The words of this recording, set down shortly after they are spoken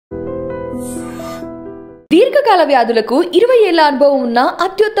దీర్ఘకాల వ్యాధులకు 20 ఏళ్ల అనుభవం ఉన్న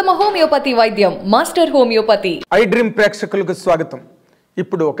అత్యుత్తమ హోమియోపతి వైద్యం మాస్టర్ హోమియోపతి. iDream ప్రేక్షకులకు స్వాగతం.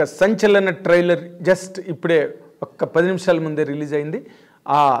 ఇప్పుడు ఒక సంచలన ట్రైలర్ జస్ట్ ఇప్పుడే ఒక 10 నిమిషాల ముందే రిలీజ్ అయింది.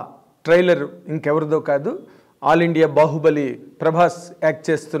 ఆ ట్రైలర్ ఇంకెవరిదో కాదు, all India Baahubali Prabhas act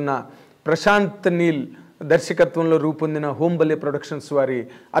చేస్తున్న ప్రశాంత్ నీల్ దర్శకత్వంలో రూపొందిన హోంబలే ప్రొడక్షన్స్ వారి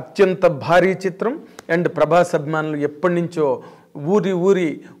అత్యంత భారీ చిత్రం. అండ్ ప్రభాస్ అభిమానులు ఎప్పటి నుంచో ఊరి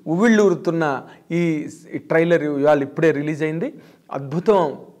ఉవ్విళ్ళూరుతున్న ఈ ట్రైలర్ ఇవాళ ఇప్పుడే రిలీజ్ అయింది. అద్భుతం,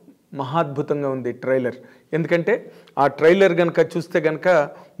 మహాద్భుతంగా ఉంది ట్రైలర్. ఎందుకంటే ఆ ట్రైలర్ కనుక చూస్తే కనుక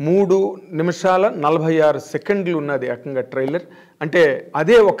 3 నిమిషాల 46 సెకండ్లు ఉన్నది ఏకంగా ట్రైలర్. అంటే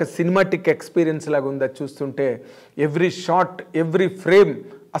అదే ఒక సినిమాటిక్ ఎక్స్పీరియన్స్ లాగా ఉంది అది చూస్తుంటే. ఎవ్రీ షాట్, ఎవ్రీ ఫ్రేమ్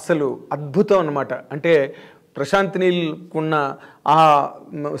అసలు అద్భుతం అన్నమాట. అంటే ప్రశాంత్ నీల్కున్న ఆ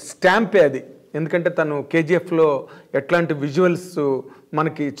స్టాంపే అది. ఎందుకంటే తను కేజీఎఫ్లో ఎట్లాంటి విజువల్స్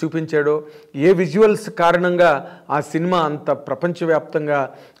మనకి చూపించాడో, ఏ విజువల్స్ కారణంగా ఆ సినిమా అంత ప్రపంచవ్యాప్తంగా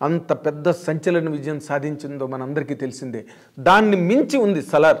అంత పెద్ద సంచలన విజయం సాధించిందో మనందరికీ తెలిసిందే. దాన్ని మించి ఉంది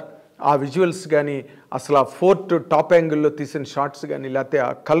సలార్. ఆ విజువల్స్ కానీ, అసలు ఆ ఫోర్త్ టాప్ యాంగిల్లో తీసిన షాట్స్ కానీ, లేకపోతే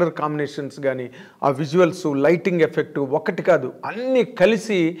ఆ కలర్ కాంబినేషన్స్ కానీ, ఆ విజువల్స్, లైటింగ్ ఎఫెక్ట్ ఒకటి కాదు అన్నీ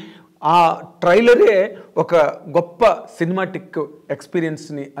కలిసి ఆ ట్రైలరే ఒక గొప్ప సినిమాటిక్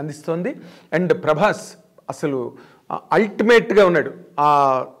ఎక్స్పీరియన్స్ని అందిస్తోంది. అండ్ ప్రభాస్ అసలు అల్టిమేట్గా ఉన్నాడు. ఆ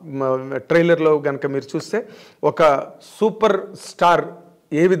ట్రైలర్లో కనుక మీరు చూస్తే ఒక సూపర్ స్టార్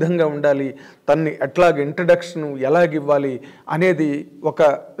ఏ విధంగా ఉండాలి, తన్ని ఎట్లాగ ఇంట్రడక్షన్ ఎలాగివ్వాలి అనేది ఒక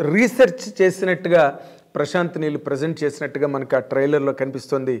రీసెర్చ్ చేసినట్టుగా ప్రశాంత్ నీల్ ప్రజెంట్ చేసినట్టుగా మనకు ఆ ట్రైలర్లో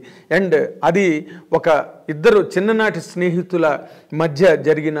కనిపిస్తుంది. అండ్ అది ఒక ఇద్దరు చిన్ననాటి స్నేహితుల మధ్య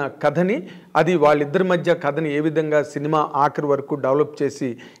జరిగిన కథని, అది వాళ్ళిద్దరి మధ్య కథని ఏ విధంగా సినిమా ఆఖరి వరకు డెవలప్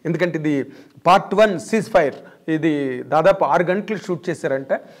చేసి, ఎందుకంటే ఇది పార్ట్ 1 సీజ్ ఫైర్, ఇది దాదాపు 6 గంటలు షూట్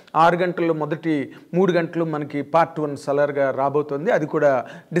చేశారంట. 6 గంటల్లో మొదటి 3 గంటలు మనకి పార్ట్ 1 సలార్గా రాబోతుంది. అది కూడా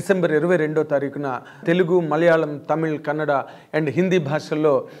డిసెంబర్ 22వ తారీఖున తెలుగు, మలయాళం, తమిళ్, కన్నడ అండ్ హిందీ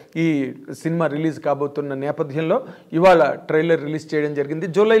భాషల్లో ఈ సినిమా రిలీజ్ కాబోతున్న నేపథ్యంలో ఇవాళ ట్రైలర్ రిలీజ్ చేయడం జరిగింది.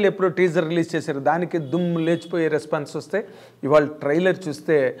 జూలైలో ఎప్పుడో టీజర్ రిలీజ్ చేశారు, దానికి దుమ్ము లేచిపోయే రెస్పాన్స్ వస్తే ఇవాళ ట్రైలర్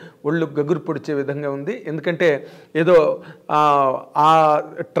చూస్తే ఒళ్ళు గగురు పొడిచే విధంగా ఉంది. ఎందుకంటే ఏదో ఆ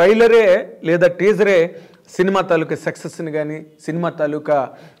ట్రైలరే లేదా టీజరే సినిమా తాలూకా సక్సెస్ని కానీ, సినిమా తాలూకా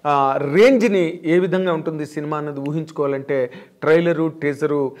రేంజ్ని ఏ విధంగా ఉంటుంది సినిమా అన్నది ఊహించుకోవాలంటే ట్రైలరు,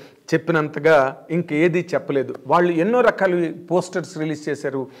 టీజరు చెప్పినంతగా ఇంకేది చెప్పలేదు. వాళ్ళు ఎన్నో రకాల పోస్టర్స్ రిలీజ్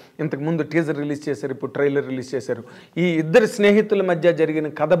చేశారు, ఇంతకుముందు టీజర్ రిలీజ్ చేశారు, ఇప్పుడు ట్రైలర్ రిలీజ్ చేశారు. ఈ ఇద్దరు స్నేహితుల మధ్య జరిగిన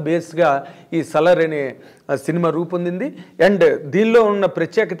కథ బేస్గా ఈ సలార్ అనే సినిమా రూపొందింది. అండ్ దీనిలో ఉన్న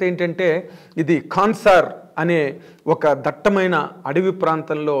ప్రత్యేకత ఏంటంటే ఇది ఖాన్సార్ అనే ఒక దట్టమైన అడవి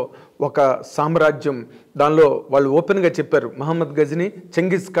ప్రాంతంలో ఒక సామ్రాజ్యం. దానిలో వాళ్ళు ఓపెన్గా చెప్పారు, మహమ్మద్ గజనీ,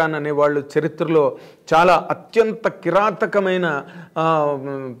 చెంగిస్ ఖాన్ అనే వాళ్ళు చరిత్రలో చాలా అత్యంత కిరాతకమైన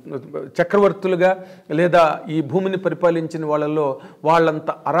చక్రవర్తులుగా లేదా ఈ భూమిని పరిపాలించిన వాళ్ళల్లో వాళ్ళంత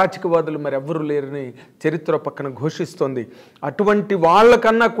అరాచకవాదులు మరి ఎవ్వరూ లేరని చరిత్ర పక్కన ఘోషిస్తోంది. అటువంటి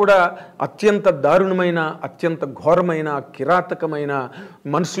వాళ్ళకన్నా కూడా అత్యంత దారుణమైన, అత్యంత ఘోరమైన, కిరాతకమైన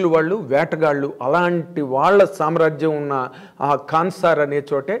మనుషులు వాళ్ళు, వేటగాళ్ళు. అలాంటి వాళ్ళ సామ్రాజ్యం ఉన్న ఆ ఖాన్సార్ అనే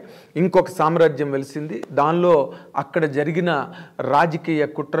చోటే ఇంకొక సామ్రాజ్యం వెలిసింది. దానిలో అక్కడ జరిగిన రాజకీయ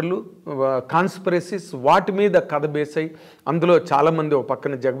కుట్రలు, కాన్స్పిరసీస్, వాటి మీద కథ బేసై అందులో చాలామంది, ఒక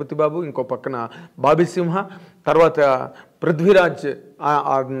పక్కన జగపతి బాబు, ఇంకో పక్కన బాబీ సింహ, తర్వాత పృథ్వీరాజ్,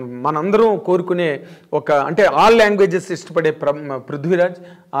 మనందరం కోరుకునే ఒక, అంటే ఆల్ లాంగ్వేజెస్ ఇష్టపడే పృథ్వీరాజ్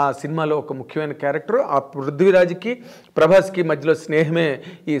ఆ సినిమాలో ఒక ముఖ్యమైన క్యారెక్టర్. ఆ పృథ్వీరాజ్కి ప్రభాస్కి మధ్యలో స్నేహమే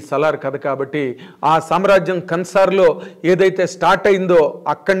ఈ సలార్ కథ. కాబట్టి ఆ సామ్రాజ్యం కన్సార్లో ఏదైతే స్టార్ట్ అయిందో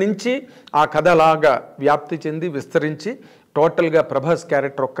అక్కడి నుంచి ఆ కథ అలాగా వ్యాప్తి చెంది విస్తరించి టోటల్గా ప్రభాస్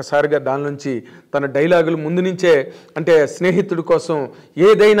క్యారెక్టర్ ఒక్కసారిగా దాని నుంచి తన డైలాగులు ముందు నుంచే, అంటే స్నేహితుడి కోసం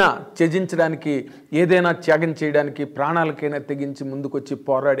ఏదైనా త్యజించడానికి, ఏదైనా త్యాగం చేయడానికి, ప్రాణాలకైనా తెగించి ముందుకొచ్చి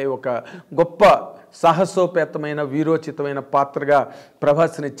పోరాడే ఒక గొప్ప సాహసోపేతమైన, వీరోచితమైన పాత్రగా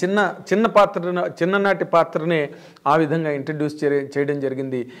ప్రభాస్ని చిన్ననాటి పాత్రనే ఆ విధంగా ఇంట్రడ్యూస్ చేయడం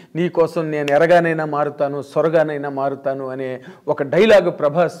జరిగింది. నీ కోసం నేను ఎరగానైనా మారుతాను, సొరగానైనా మారుతాను అనే ఒక డైలాగు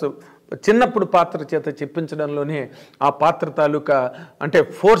ప్రభాస్ చిన్నప్పుడు పాత్ర చేత చెప్పించడంలోనే ఆ పాత్ర తాలూకా అంటే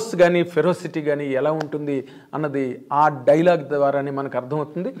ఫోర్స్ కానీ, ఫెరోసిటీ కానీ ఎలా ఉంటుంది అన్నది ఆ డైలాగ్ ద్వారానే మనకు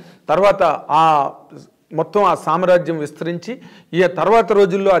అర్థమవుతుంది. తర్వాత ఆ మొత్తం ఆ సామ్రాజ్యం విస్తరించి ఈ తర్వాత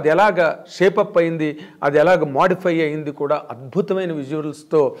రోజుల్లో అది ఎలాగ షేపప్ అయింది, అది ఎలాగ మోడిఫై అయింది కూడా అద్భుతమైన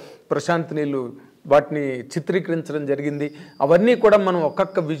విజువల్స్తో ప్రశాంత్ నీల్ వాటిని చిత్రీకరించడం జరిగింది. అవన్నీ కూడా మనం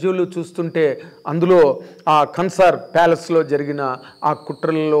ఒక్కొక్క విజువల్ చూస్తుంటే అందులో ఆ కన్సార్ ప్యాలెస్లో జరిగిన ఆ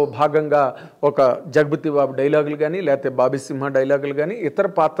కుట్రల్లో భాగంగా ఒక జగపతి బాబు డైలాగులు కానీ లేకపోతే బాబీసింహ డైలాగులు కానీ ఇతర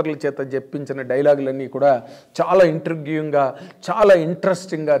పాత్రల చేత చెప్పించిన డైలాగులన్నీ కూడా చాలా ఇంట్రిగ్యూయింగ్గా, చాలా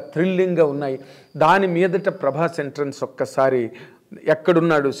ఇంట్రెస్టింగ్గా, థ్రిల్లింగ్గా ఉన్నాయి. దాని మీదట ప్రభాస్ ఎంట్రన్స్ ఒక్కసారి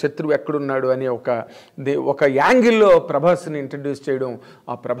ఎక్కడున్నాడు, శత్రువు ఎక్కడున్నాడు అనే ఒక యాంగిల్లో ప్రభాస్ని ఇంట్రడ్యూస్ చేయడం,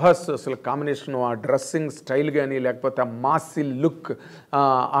 ఆ ప్రభాస్ అసలు కాంబినేషన్, ఆ డ్రెస్సింగ్ స్టైల్ కానీ లేకపోతే ఆ మాసి లుక్,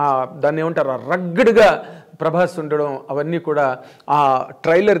 దాన్ని ఏమంటారు, రగ్గడ్గా ప్రభాస్ ఉండడం, అవన్నీ కూడా ఆ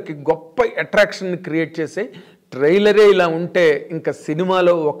ట్రైలర్కి గొప్ప అట్రాక్షన్ని క్రియేట్ చేసే. ట్రైలరే ఇలా ఉంటే ఇంకా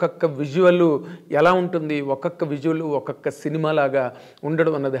సినిమాలో ఒక్కొక్క విజువల్ ఎలా ఉంటుంది, ఒక్కొక్క విజువల్ ఒక్కొక్క సినిమాలాగా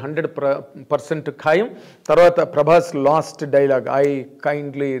ఉండడం అన్నది 100% ఖాయం. తర్వాత Prabhas last dialogue, I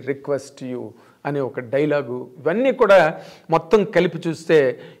kindly request you అనే ఒక డైలాగు, ఇవన్నీ కూడా మొత్తం కలిపి చూస్తే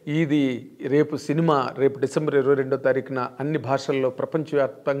ఇది రేపు డిసెంబర్ 22వ తారీఖున అన్ని భాషల్లో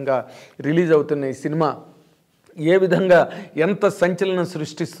ప్రపంచవ్యాప్తంగా రిలీజ్ అవుతున్న ఈ సినిమా ఏ విధంగా ఎంత సంచలనం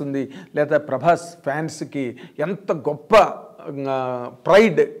సృష్టిస్తుంది, లేదా ప్రభాస్ ఫ్యాన్స్కి ఎంత గొప్ప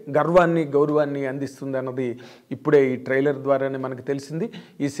ప్రైడ్, గౌరవాన్ని అందిస్తుంది అన్నది ఇప్పుడే ఈ ట్రైలర్ ద్వారానే మనకు తెలిసింది.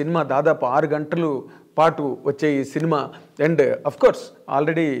 ఈ సినిమా దాదాపు 6 గంటలు పాటు వచ్చే ఈ cinema and of course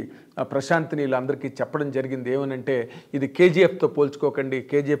already Prashanth Neel అందరికీ చెప్పడం జరిగింది ఏమనంటే, ఇది కేజీఎఫ్తో పోల్చుకోకండి,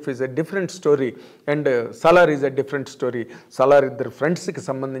 KGF is a different story and Salaar is a different story, Salaar ఇద్దరు ఫ్రెండ్స్కి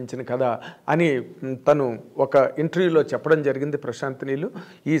సంబంధించిన కథ అని తను ఒక ఇంటర్వ్యూలో చెప్పడం జరిగింది ప్రశాంత్ నీల్.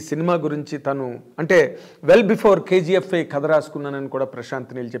 ఈ సినిమా గురించి తను అంటే వెల్ బిఫోర్ కేజీఎఫ్ కథ రాసుకున్నానని కూడా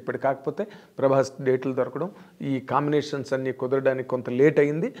ప్రశాంత్ నీల్ చెప్పాడు. కాకపోతే ప్రభాస్ డేట్లు దొరకడం, ఈ కాంబినేషన్స్ అన్నీ కుదరడానికి కొంత లేట్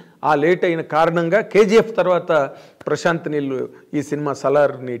అయింది. ఆ లేట్ అయిన కారణంగా కేజీఎఫ్ తర్వాత ప్రశాంత్ నీల్ ఈ సినిమా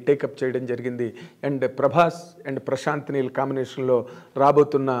సలార్ని టేకప్ చేయడం జరిగింది. అండ్ ప్రభాస్ అండ్ ప్రశాంత్ నీల్ కాంబినేషన్లో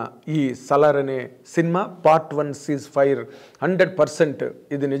రాబోతున్న ఈ సలార్ అనే సినిమా పార్ట్ 1 సీజ్ ఫైర్ 100%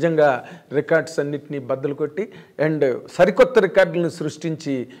 ఇది నిజంగా రికార్డ్స్ అన్నిటినీ బద్దలు కొట్టి అండ్ సరికొత్త రికార్డులను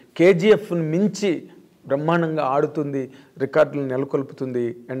సృష్టించి కేజీఎఫ్ను మించి బ్రహ్మాండంగా ఆడుతుంది, రికార్డులను నెలకొల్పుతుంది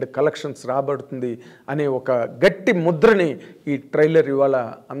అండ్ కలెక్షన్స్ రాబడుతుంది అనే ఒక గట్టి ముద్రని ఈ ట్రైలర్ ఇవాళ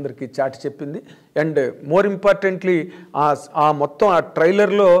అందరికీ చాటి చెప్పింది. అండ్ మోర్ ఇంపార్టెంట్లీ ఆ మొత్తం ఆ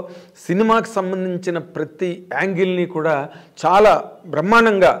ట్రైలర్లో సినిమాకి సంబంధించిన ప్రతి యాంగిల్ని కూడా చాలా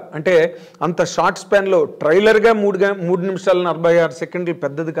బ్రహ్మాండంగా, అంటే అంత షార్ట్ స్పాన్లో ట్రైలర్గా 3 నిమిషాల 46 సెకండ్లు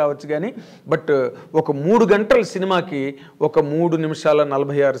పెద్దది కావచ్చు కానీ బట్ ఒక 3 గంటల సినిమాకి ఒక 3 నిమిషాల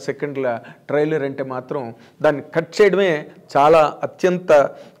 46 సెకండ్ల ట్రైలర్ అంటే మాత్రం దాన్ని కట్ చేయడమే చాలా అత్యంత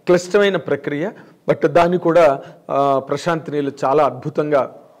క్లిష్టమైన ప్రక్రియ. బట్ దాన్ని కూడా ప్రశాంత్ నీల్ చాలా అద్భుతంగా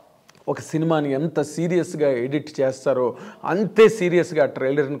ఒక సినిమాని ఎంత సీరియస్గా ఎడిట్ చేస్తారో అంతే సీరియస్గా ఆ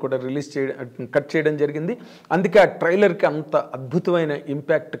ట్రైలర్ని కూడా కట్ చేయడం జరిగింది. అందుకే ఆ ట్రైలర్కి అంత అద్భుతమైన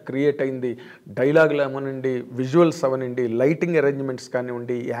ఇంపాక్ట్ క్రియేట్ అయింది. డైలాగులు అవనండి, విజువల్స్ అవనండి, లైటింగ్ అరేంజ్మెంట్స్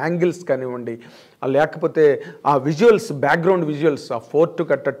కానివ్వండి, యాంగిల్స్ కానివ్వండి, లేకపోతే ఆ విజువల్స్, బ్యాక్గ్రౌండ్ విజువల్స్, ఆ ఫోర్ట్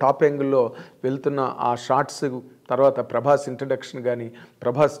కట్ట టాప్ యాంగిల్లో వెళ్తున్న ఆ షార్ట్స్, తర్వాత ప్రభాస్ ఇంట్రడక్షన్ కానీ,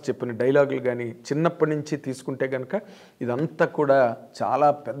 ప్రభాస్ చెప్పిన డైలాగులు కానీ చిన్నప్పటి నుంచి తీసుకుంటే కనుక ఇదంతా కూడా చాలా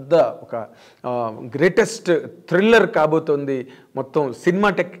పెద్ద ఒక గ్రేటెస్ట్ థ్రిల్లర్ కాబోతోంది. మొత్తం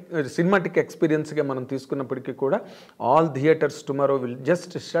సినిమాటిక్ ఎక్స్పీరియన్స్గా మనం తీసుకున్నప్పటికీ కూడా all theatres tomorrow will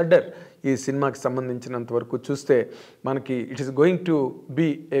just షడర్. ఈ సినిమాకి సంబంధించినంత వరకు చూస్తే మనకి it is going to be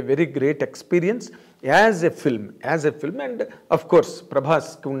a very great experience as a film and of course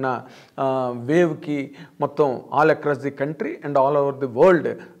ప్రభాస్కి ఉన్న వేవ్కి మొత్తం all across the country and all over the world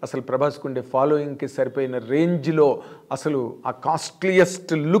అసలు ప్రభాస్కి ఉండే ఫాలోయింగ్కి సరిపోయిన రేంజ్లో అసలు ఆ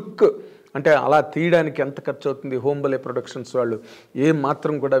కాస్ట్లీయెస్ట్ లుక్, అంటే అలా తీయడానికి ఎంత ఖర్చు అవుతుంది, హోంబలే ప్రొడక్షన్స్ వాళ్ళు ఏం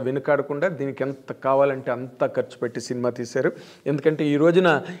మాత్రం కూడా వెనుకాడకుండా దీనికి ఎంత కావాలంటే అంత ఖర్చు పెట్టి సినిమా తీశారు. ఎందుకంటే ఈ రోజున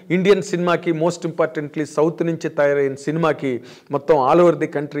ఇండియన్ సినిమాకి, మోస్ట్ ఇంపార్టెంట్లీ సౌత్ నుంచి తయారైన సినిమాకి మొత్తం ఆల్ ఓవర్ ది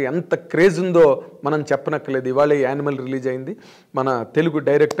కంట్రీ ఎంత క్రేజ్ ఉందో మనం చెప్పనక్కర్లేదు. ఇవాళ యానిమల్ రిలీజ్ అయింది. మన తెలుగు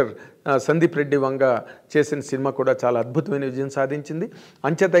డైరెక్టర్ సందీప్ రెడ్డి వంగ చేసిన సినిమా కూడా చాలా అద్భుతమైన విజయం సాధించింది.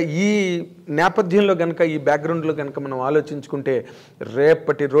 అంచేత ఈ నేపథ్యంలో కనుక, ఈ బ్యాక్గ్రౌండ్లో కనుక మనం ఆలోచించుకుంటే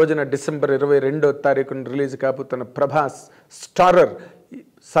రేపటి రోజున డిసెంబర్ 22వ తారీఖున రిలీజ్ కాబోతున్న Prabhas starrer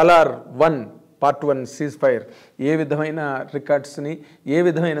Salaar 1 part 1 cease fire ఏ విధమైన రికార్డ్స్ని, ఏ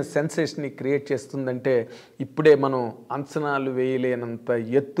విధమైన సెన్సేషన్ని క్రియేట్ చేస్తుందంటే ఇప్పుడే మనం అంచనాలు వేయలేనంత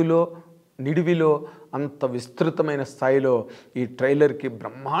ఎత్తులో, నిడివిలో, అంత విస్తృతమైన స్థాయిలో ఈ ట్రైలర్కి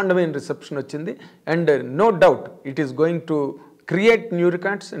బ్రహ్మాండమైన రిసెప్షన్ వచ్చింది. And no doubt it is going to create new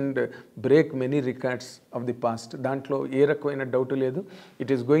records and break many records of the past. దాంట్లో ఏ రకమైన డౌట్ లేదు.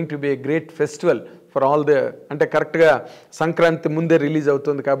 It is going to be a great festival for all the, అంటే కరెక్ట్గా సంక్రాంతి ముందే రిలీజ్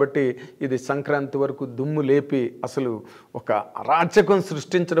అవుతుంది కాబట్టి ఇది సంక్రాంతి వరకు దుమ్ము లేపి అసలు ఒక అరాచకం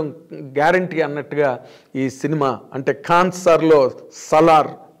సృష్టించడం గ్యారంటీ అన్నట్టుగా ఈ సినిమా, అంటే కాన్సార్లో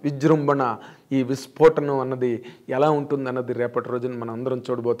సలార్ విజృంభణ, ఈ విస్ఫోటనం అన్నది ఎలా ఉంటుందన్నది రేపటి రోజున మనం అందరం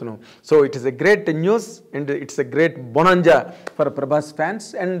చూడబోతున్నాం. So it is a great news and it's a great bonanza for Prabhas fans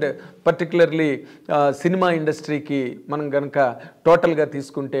and particularly cinema ఇండస్ట్రీకి మనం కనుక టోటల్గా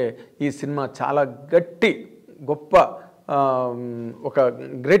తీసుకుంటే ఈ సినిమా చాలా గొప్ప ఒక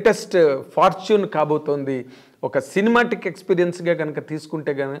గ్రేటెస్ట్ ఫార్చ్యూన్ కాబోతోంది. ఒక సినిమాటిక్ ఎక్స్పీరియన్స్గా కనుక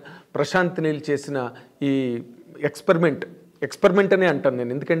తీసుకుంటే కనుక ప్రశాంత్ నీల్ చేసిన ఈ ఎక్స్పెరిమెంట్ అనే అంటాను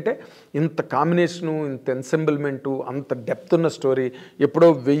నేను. ఎందుకంటే ఇంత కాంబినేషను, ఇంత ఎన్సెంబుల్మెంటు, అంత డెప్త్ ఉన్న స్టోరీ, ఎప్పుడో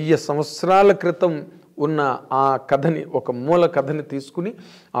 1000 సంవత్సరాల క్రితం ఉన్న ఆ కథని, ఒక మూల కథని తీసుకుని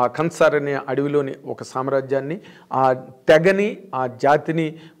ఆ కన్సార్ అనే అడవిలోని ఒక సామ్రాజ్యాన్ని, ఆ తెగని, ఆ జాతిని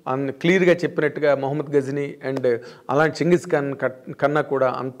క్లియర్గా చెప్పినట్టుగా మొహమ్మద్ గజనీ అండ్ అలాంటి చెంగిస్ ఖాన్ కన్నా కూడా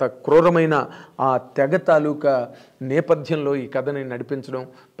అంత క్రూరమైన ఆ తెగ తాలూకా నేపథ్యంలో ఈ కథని నడిపించడం,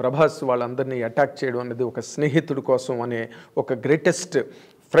 ప్రభాస్ వాళ్ళందరినీ అటాక్ చేయడం అనేది ఒక స్నేహితుడి కోసం అనే ఒక గ్రేటెస్ట్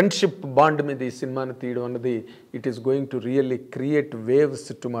ఫ్రెండ్షిప్ బాండ్ మీద ఈ సినిమాని తీయడం అన్నది it is going to really create waves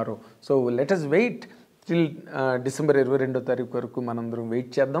tomorrow. So let us wait till December 22వ తారీఖు వరకు మనందరం వెయిట్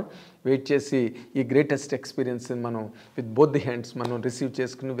చేద్దాం. వెయిట్ చేసి ఈ గ్రేటెస్ట్ ఎక్స్పీరియన్స్ని మనం విత్ బోత్ ది హ్యాండ్స్ మనం రిసీవ్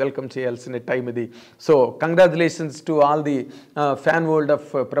చేసుకుని వెల్కమ్ చేయాల్సిన టైం ఇది. So congratulations to all the fan world of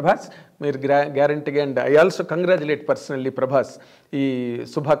Prabhas. మీరు గ్యారంటీగా, and I also congratulate personally Prabhas. ఈ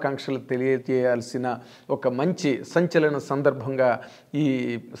శుభాకాంక్షలు తెలియజేయాల్సిన ఒక మంచి సంచలన సందర్భంగా ఈ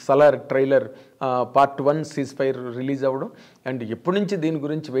Salaar trailer part 1 seize-fire release అవ్వడం, అండ్ ఎప్పటి నుంచి దీని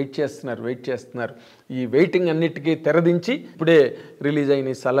గురించి వెయిట్ చేస్తున్నారు. ఈ వెయిటింగ్ అన్నిటికీ తెరదించి ఇప్పుడే రిలీజ్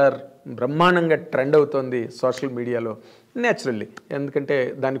అయిన ఈ సలార్ బ్రహ్మాండంగా ట్రెండ్ అవుతోంది సోషల్ మీడియాలో న్యాచురల్లీ. ఎందుకంటే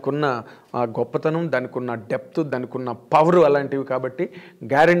దానికి ఉన్న గొప్పతనం, దానికి ఉన్న డెప్త్, దానికి ఉన్న పవర్ అలాంటివి కాబట్టి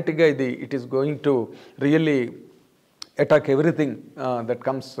గ్యారంటీగా it is going to really attack everything that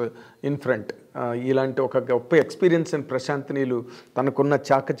comes in front. ఇలాంటి ఒక గొప్ప ఎక్స్పీరియన్స్ అండ్ ప్రశాంత్ నీలు తనకున్న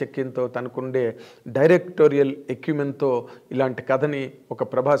చాకచక్యంతో, తనకుండే డైరెక్టోరియల్ ఎక్విప్మెంట్తో ఇలాంటి కథని ఒక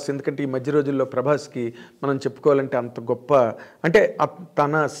ప్రభాస్, ఎందుకంటే ఈ మధ్య రోజుల్లో ప్రభాస్కి మనం చెప్పుకోవాలంటే అంత గొప్ప, అంటే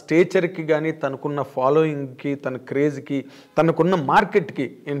తన స్టేచర్కి కానీ, తనకున్న ఫాలోయింగ్కి, తన క్రేజ్కి, తనకున్న మార్కెట్కి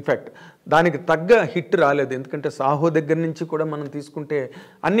ఇన్ఫ్యాక్ట్ దానికి తగ్గ హిట్ రాలేదు. ఎందుకంటే సాహో దగ్గర నుంచి కూడా మనం తీసుకుంటే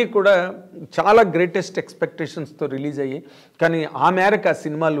అన్నీ కూడా చాలా గ్రేటెస్ట్ ఎక్స్పెక్టేషన్స్తో రిలీజ్ అయ్యి, కానీ ఆ మేరకు ఆ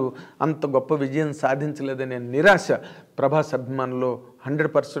సినిమాలు అంత గొప్ప విజయం సాధించలేదనే నిరాశ ప్రభాస్ అభిమానుల్లో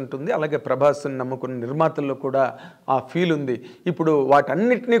 100% ఉంది. అలాగే ప్రభాస్ని నమ్ముకున్న నిర్మాతల్లో కూడా ఆ ఫీల్ ఉంది. ఇప్పుడు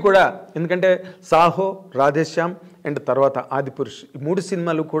వాటన్నిటినీ కూడా, ఎందుకంటే సాహో, రాధేశ్యామ్ అండ్ తర్వాత ఆదిపురుష్, ఈ 3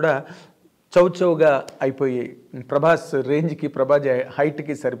 సినిమాలు కూడా చౌచౌగా అయిపోయి ప్రభాస్ రేంజ్కి, ప్రభాస్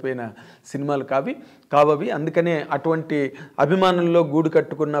హైట్కి సరిపోయిన సినిమాలు కావవి. అందుకనే అటువంటి అభిమానుల్లో గూడు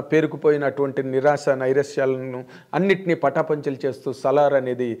కట్టుకున్న, పేరుకుపోయిన అటువంటి నిరాశ నైరాశ్యాలను అన్నిటినీ పటాపంచలు చేస్తూ సలార్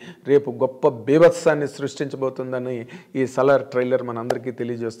అనేది రేపు గొప్ప బీభత్సాన్ని సృష్టించబోతుందని ఈ సలార్ ట్రైలర్ మనందరికీ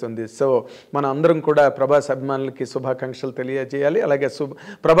తెలియజేస్తుంది. సో మన అందరం కూడా ప్రభాస్ అభిమానులకి శుభాకాంక్షలు తెలియజేయాలి. అలాగే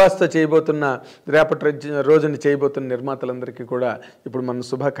ప్రభాస్తో చేయబోతున్న, రేపటి రోజున చేయబోతున్న నిర్మాతలందరికీ కూడా ఇప్పుడు మనం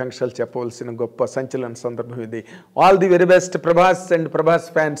శుభాకాంక్షలు చెప్పవలసిన గొప్ప సంచలన సందర్భం ఇది. All the very best Prabhas and Prabhas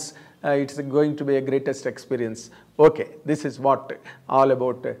fans. It's going to be a greatest experience. Okay, this is what all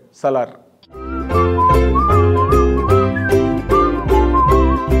about Salaar.